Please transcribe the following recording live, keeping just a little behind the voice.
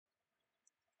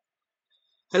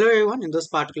Hello everyone, in this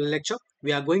particular lecture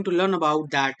we are going to learn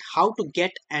about that how to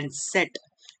get and set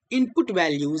input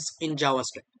values in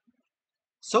JavaScript.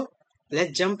 So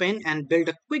let's jump in and build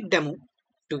a quick demo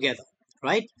together,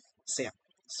 right? So, yeah.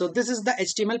 So this is the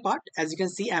HTML part. As you can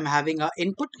see, I'm having a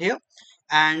input here,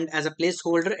 and as a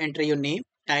placeholder enter your name,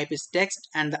 type is text,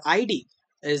 and the ID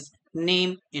is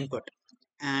name input.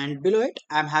 And below it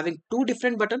I'm having two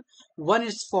different buttons. One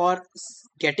is for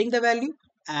getting the value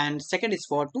and second is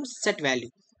for to set value,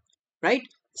 right?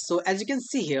 So as you can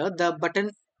see here, the button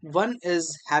 1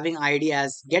 is having id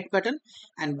as get button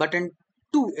and button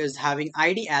 2 is having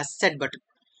id as set button,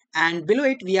 and below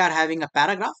it we are having a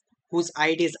paragraph whose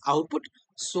id is output.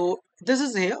 So this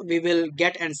is here we will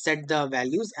get and set the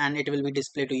values and it will be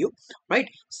displayed to you, right?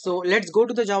 So let's go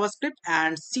to the JavaScript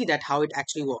and see that how it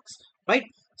actually works, right?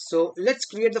 So let's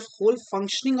create the whole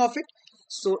functioning of it.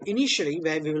 So initially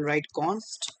where we will write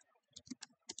const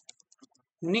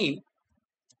name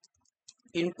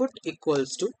input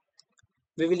equals to,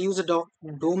 we will use a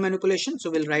do manipulation.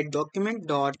 So we'll write document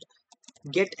dot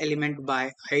get element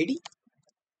by id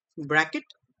bracket.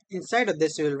 Inside of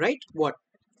this we will write what,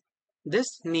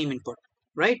 this name input,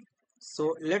 right?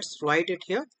 So let's write it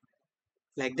here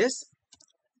like this.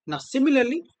 Now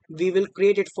similarly we will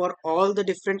create it for all the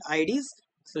different ids.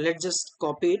 So let's just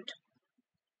copy it,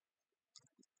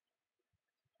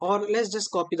 or let's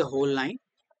just copy the whole line,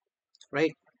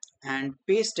 right, and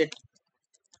paste it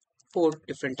 4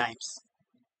 different times.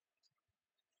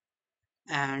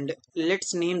 And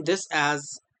let's name this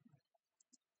as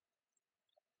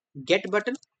get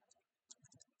button,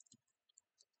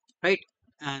 right,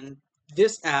 and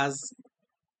this as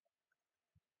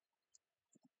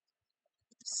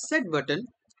set button,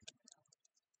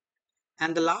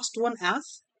 and the last one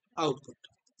as output,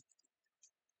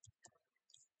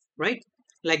 right,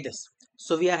 like this.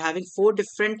 So we are having 4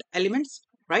 different elements,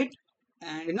 right?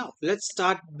 And now let's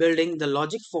start building the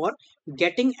logic for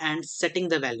getting and setting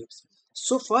the values.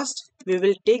 So first we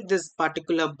will take this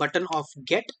particular button of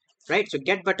get, right? So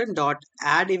get button dot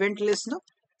add event listener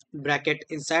bracket.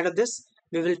 Inside of this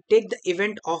we will take the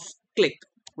event of click,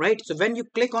 right? So when you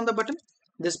click on the button,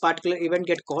 this particular event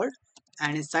get called,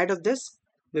 and inside of this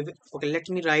we will, okay, let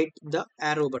me write the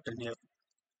arrow button here,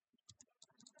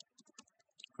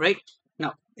 right?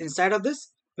 Now inside of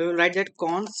this we will write that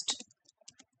const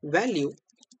value,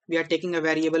 we are taking a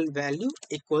variable value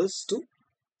equals to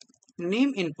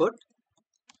name input.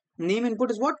 Name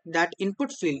input is what, that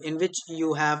input field in which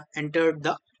you have entered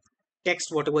the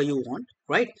text whatever you want,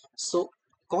 right? So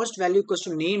const value equals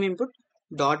to name input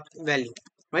dot value,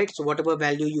 right? So whatever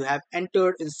value you have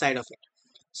entered inside of it,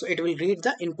 so it will read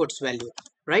the inputs value,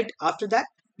 right? After that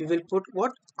we will put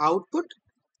what, output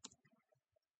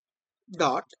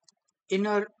dot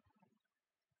inner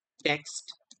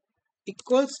text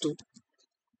equals to,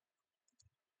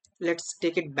 let's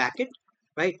take it back it,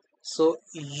 right? So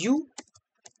you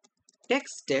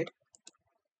texted.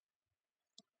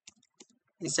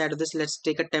 Inside of this let's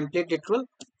take a template literal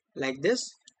like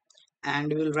this,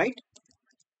 and we will write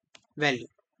value,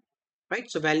 right?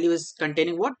 So value is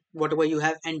containing what, whatever you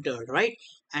have entered, right?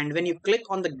 And when you click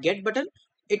on the get button,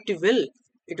 it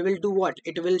will do what,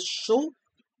 it will show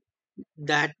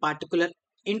that particular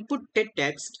input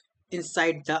text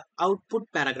inside the output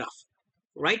paragraph,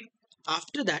 right?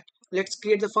 After that let's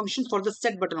create the function for the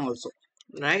set button also,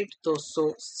 right?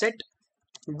 So set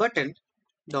button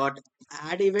dot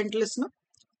add event listener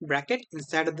bracket.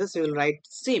 Inside of this we will write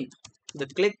same, the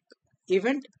click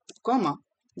event comma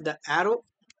the arrow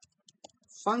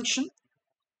function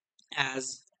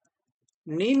as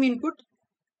name input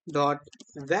dot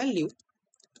value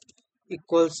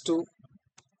equals to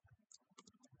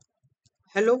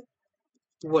hello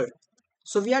world.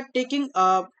 So we are taking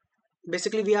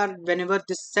basically we are, whenever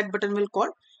this set button will call,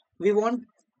 we want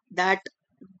that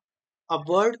a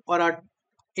word or a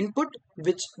input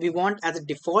which we want as a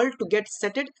default to get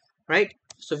setted, right?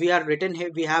 So we are written here,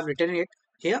 we have written it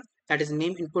here, that is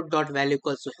name input dot value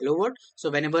equals to hello world. So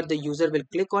whenever the user will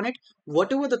click on it,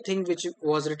 whatever the thing which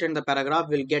was written in the paragraph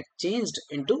will get changed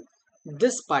into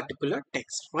this particular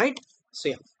text, right? So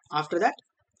yeah, after that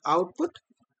output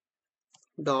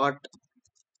dot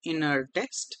inner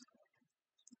text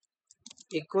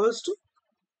equals to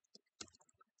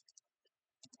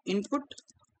input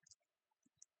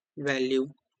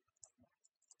value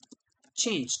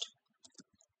changed,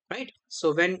 right?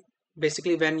 So when,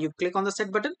 basically when you click on the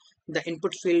set button, the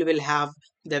input field will have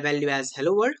the value as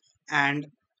hello world, and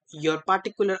your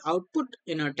particular output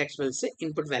in our text will say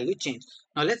input value change.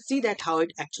 Now let's see that how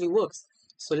it actually works.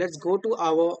 So let's go to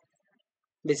our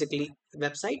basically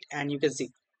website, and you can see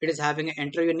it is having an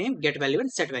enter your name, get value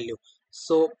and set value.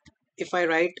 So if I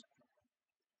write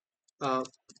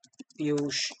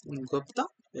Piyush Gupta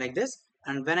like this,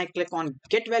 and when I click on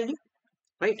get value,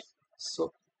 right?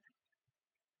 So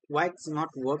why it's not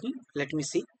working? Let me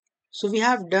see. So we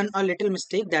have done a little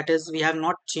mistake, that is we have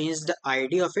not changed the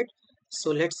ID of it.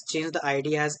 So let's change the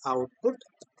ID as output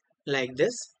like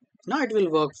this. Now it will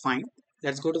work fine.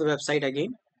 Let's go to the website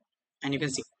again, and you can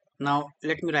see. Now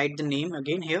let me write the name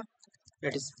again here.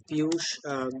 That is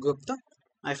Piyush Gupta.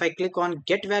 If I click on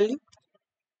get value,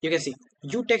 you can see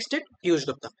you texted Piyush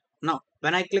Gupta. Now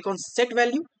when I click on set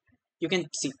value, you can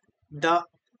see the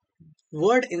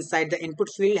word inside the input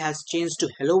field has changed to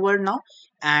hello world now,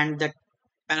 and the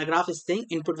paragraph is saying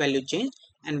input value changed.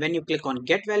 And when you click on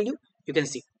get value, you can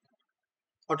see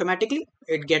automatically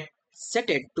it get set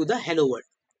it to the hello world,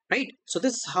 right? So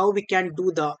this is how we can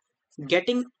do the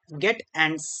getting get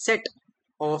and set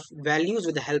of values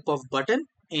with the help of button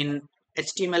in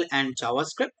HTML and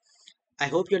JavaScript. I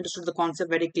hope you understood the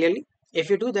concept very clearly. If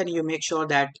you do, then you make sure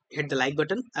that hit the like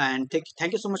button, and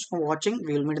thank you so much for watching.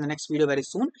 We will meet in the next video very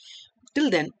soon. Till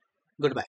then, goodbye.